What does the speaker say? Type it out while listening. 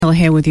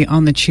Geale here with you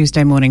on the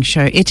Tuesday morning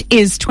show. It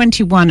is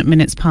 21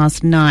 minutes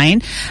past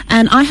 9,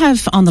 and I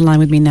have on the line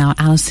with me now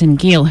Alison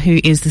Geale,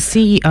 who is the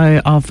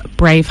CEO of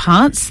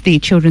Bravehearts, the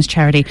children's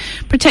charity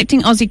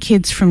protecting Aussie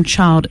kids from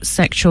child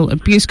sexual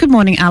abuse. Good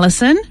morning,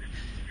 Alison.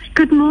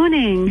 Good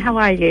morning. How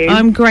are you?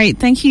 I'm great.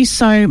 Thank you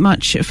so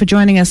much for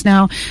joining us.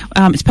 Now,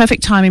 it's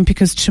perfect timing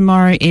because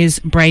tomorrow is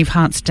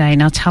Bravehearts Day.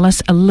 Now, tell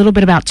us a little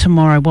bit about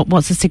tomorrow.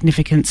 What's the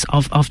significance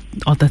of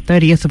the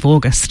 30th of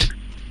August?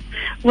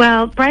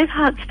 Well,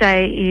 Bravehearts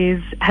Day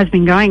has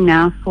been going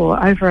now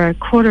for over a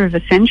quarter of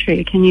a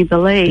century, can you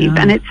believe?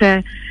 Yeah. And it's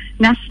a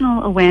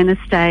National Awareness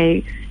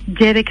Day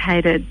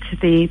dedicated to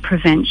the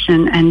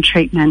prevention and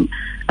treatment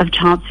of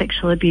child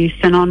sexual abuse.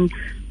 And on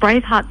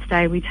Bravehearts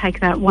Day, we take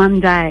that one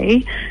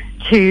day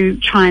to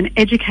try and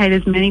educate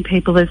as many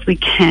people as we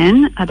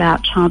can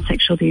about child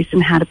sexual abuse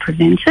and how to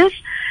prevent it,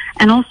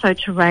 and also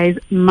to raise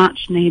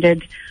much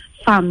needed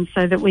funds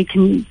so that we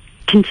can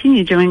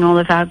continue doing all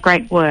of our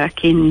great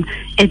work in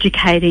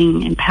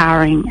educating,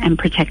 empowering and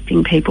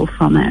protecting people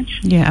from it.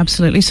 Yeah,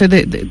 absolutely. So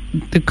the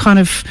kind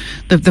of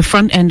the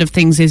front end of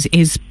things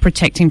is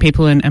protecting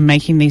people and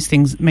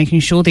making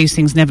sure these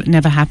things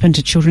never happen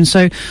to children.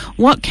 So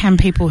what can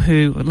people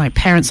who, like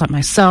parents like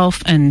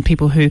myself and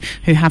people who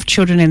have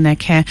children in their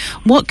care,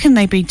 what can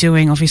they be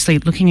doing? Obviously,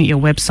 looking at your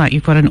website,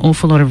 you've got an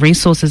awful lot of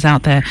resources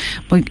out there.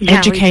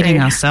 Educating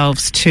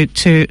ourselves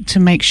to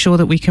make sure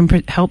that we can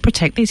help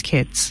protect these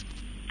kids.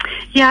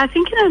 Yeah, I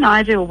think in an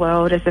ideal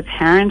world as a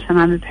parent, and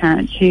I'm a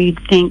parent too, you'd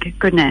think,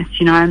 goodness,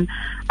 I'm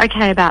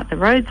okay about the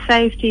road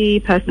safety,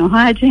 personal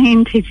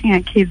hygiene, teaching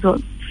our kids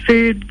what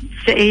food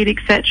to eat,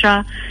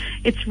 etc.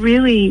 It's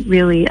really,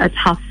 really a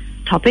tough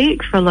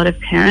topic for a lot of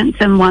parents,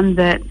 and one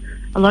that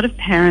a lot of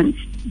parents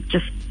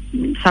just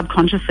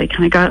subconsciously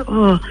kind of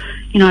go,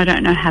 I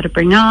don't know how to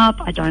bring up,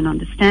 I don't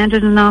understand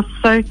it enough.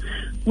 So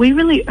we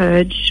really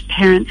urge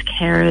parents,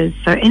 carers,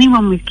 so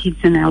anyone with kids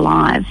in their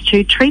lives,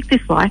 to treat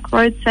this like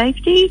road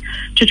safety,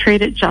 to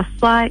treat it just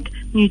like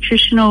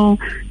nutritional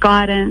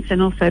guidance and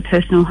also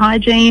personal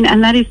hygiene,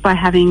 and that is by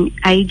having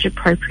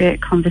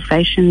age-appropriate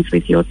conversations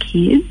with your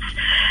kids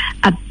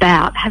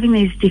about having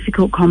these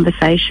difficult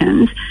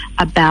conversations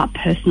about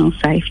personal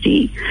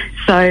safety.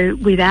 So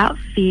without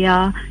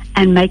fear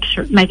and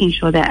making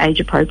sure they're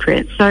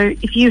age-appropriate. So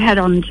if you head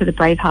on to the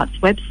Bravehearts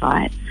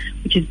website,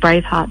 which is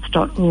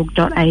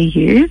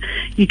bravehearts.org.au,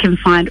 you can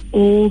find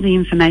all the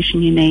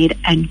information you need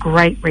and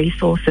great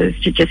resources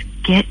to just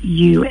get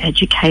you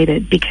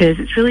educated, because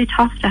it's really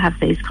tough to have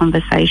these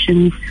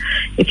conversations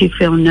if you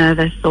feel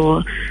nervous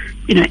or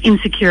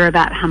insecure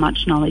about how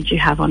much knowledge you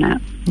have on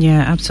it.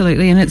 Yeah,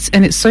 absolutely. And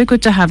it's so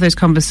good to have those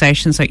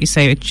conversations, like you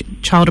say,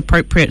 child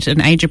appropriate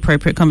and age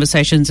appropriate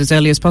conversations as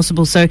early as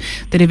possible, so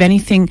that if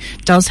anything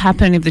does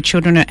happen, if the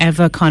children are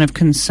ever kind of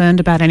concerned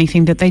about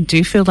anything, that they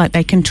do feel like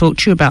they can talk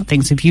to you about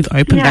things. If you've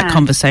opened that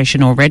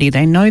conversation already,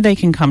 they know they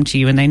can come to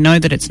you, and they know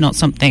that it's not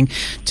something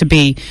to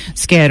be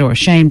scared or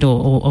ashamed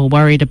or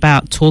worried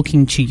about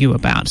talking to you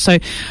about. So,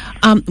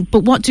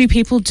 but what do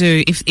people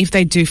do if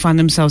they do find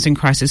themselves in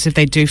crisis, if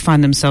they do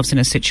find themselves in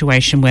a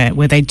situation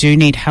where they do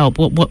need help?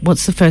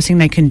 What's the first thing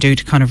they can do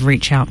to kind of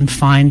reach out and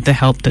find the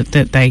help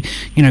that they,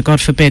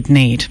 God forbid,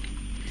 need?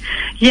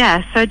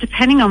 Yeah, so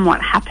depending on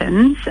what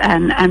happens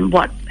and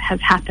what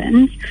has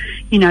happened,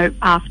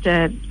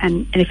 after,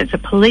 and if it's a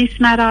police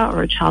matter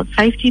or a child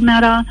safety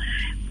matter,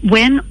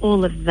 when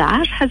all of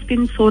that has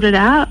been sorted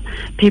out,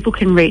 people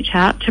can reach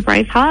out to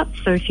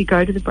Bravehearts. So if you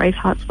go to the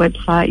Bravehearts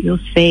website, you'll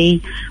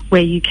see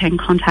where you can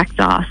contact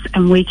us,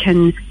 and we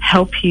can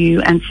help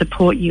you and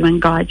support you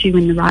and guide you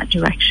in the right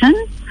direction.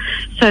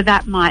 So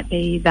that might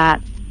be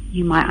that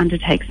you might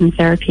undertake some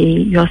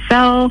therapy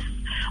yourself,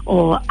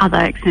 or other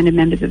extended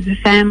members of the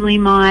family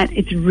might.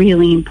 It's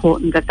really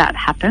important that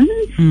happens,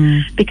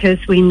 because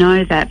we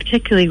know that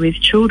particularly with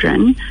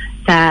children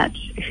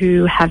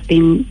who have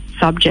been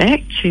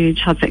subject to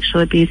child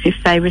sexual abuse, if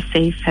they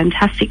receive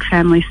fantastic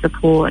family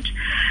support,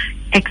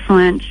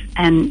 excellent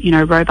and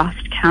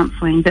robust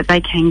counselling, that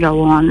they can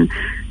go on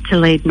to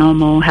lead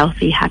normal,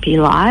 healthy, happy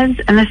lives.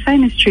 And the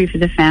same is true for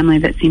the family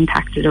that's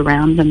impacted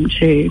around them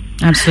too.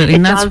 Absolutely.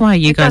 And that's why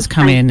you guys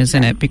come in,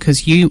 isn't it?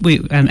 Because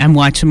and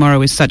why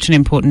tomorrow is such an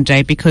important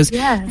day, because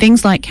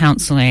things like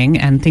counselling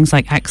and things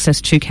like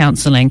access to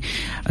counselling,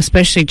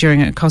 especially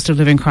during a cost of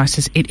living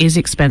crisis, it is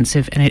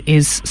expensive, and it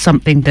is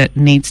something that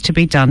needs to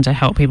be done to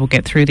help people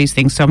get through these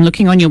things. So I'm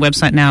looking on your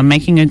website now and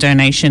making a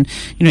donation.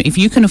 If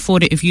you can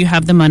afford it, if you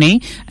have the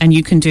money and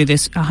you can do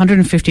this,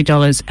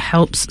 $150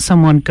 helps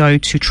someone go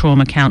to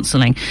trauma counselling,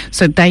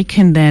 so they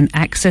can then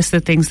access the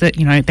things that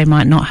they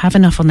might not have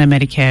enough on their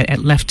Medicare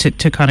left to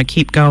kind of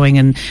keep going,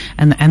 and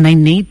they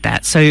need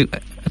that. So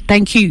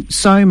thank you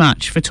so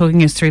much for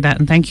talking us through that,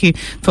 and thank you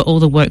for all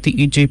the work that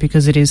you do,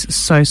 because it is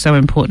so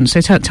important.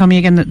 So tell me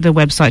again the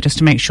website, just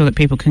to make sure that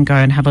people can go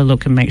and have a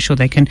look and make sure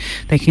they can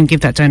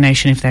give that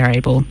donation if they're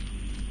able.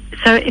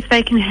 So if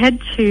they can head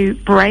to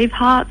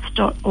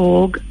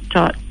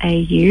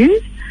bravehearts.org.au,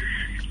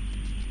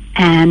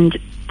 and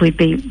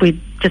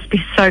we'd just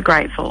be so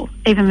grateful.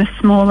 Even the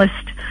smallest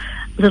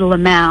little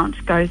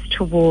amount goes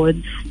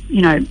towards,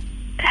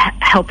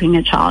 helping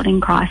a child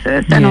in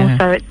crisis, and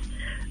also it's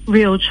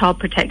real child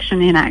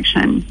protection in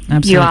action.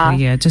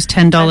 Absolutely, just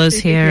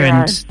 $10 here,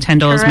 and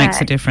 $10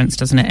 makes a difference,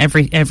 doesn't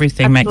it?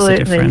 Everything makes a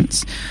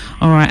difference.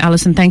 All right,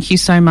 Alison, thank you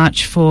so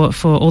much for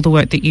all the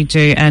work that you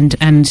do, and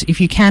if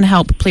you can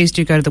help, please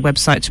do go to the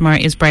website. Tomorrow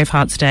is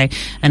Bravehearts Day,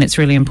 and it's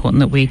really important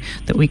that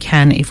we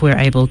can, if we're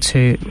able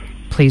to,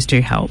 please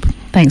do help.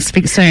 Thanks.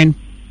 Speak soon.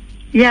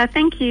 Yeah,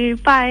 thank you.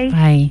 Bye.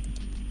 Bye.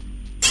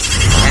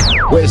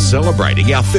 We're celebrating our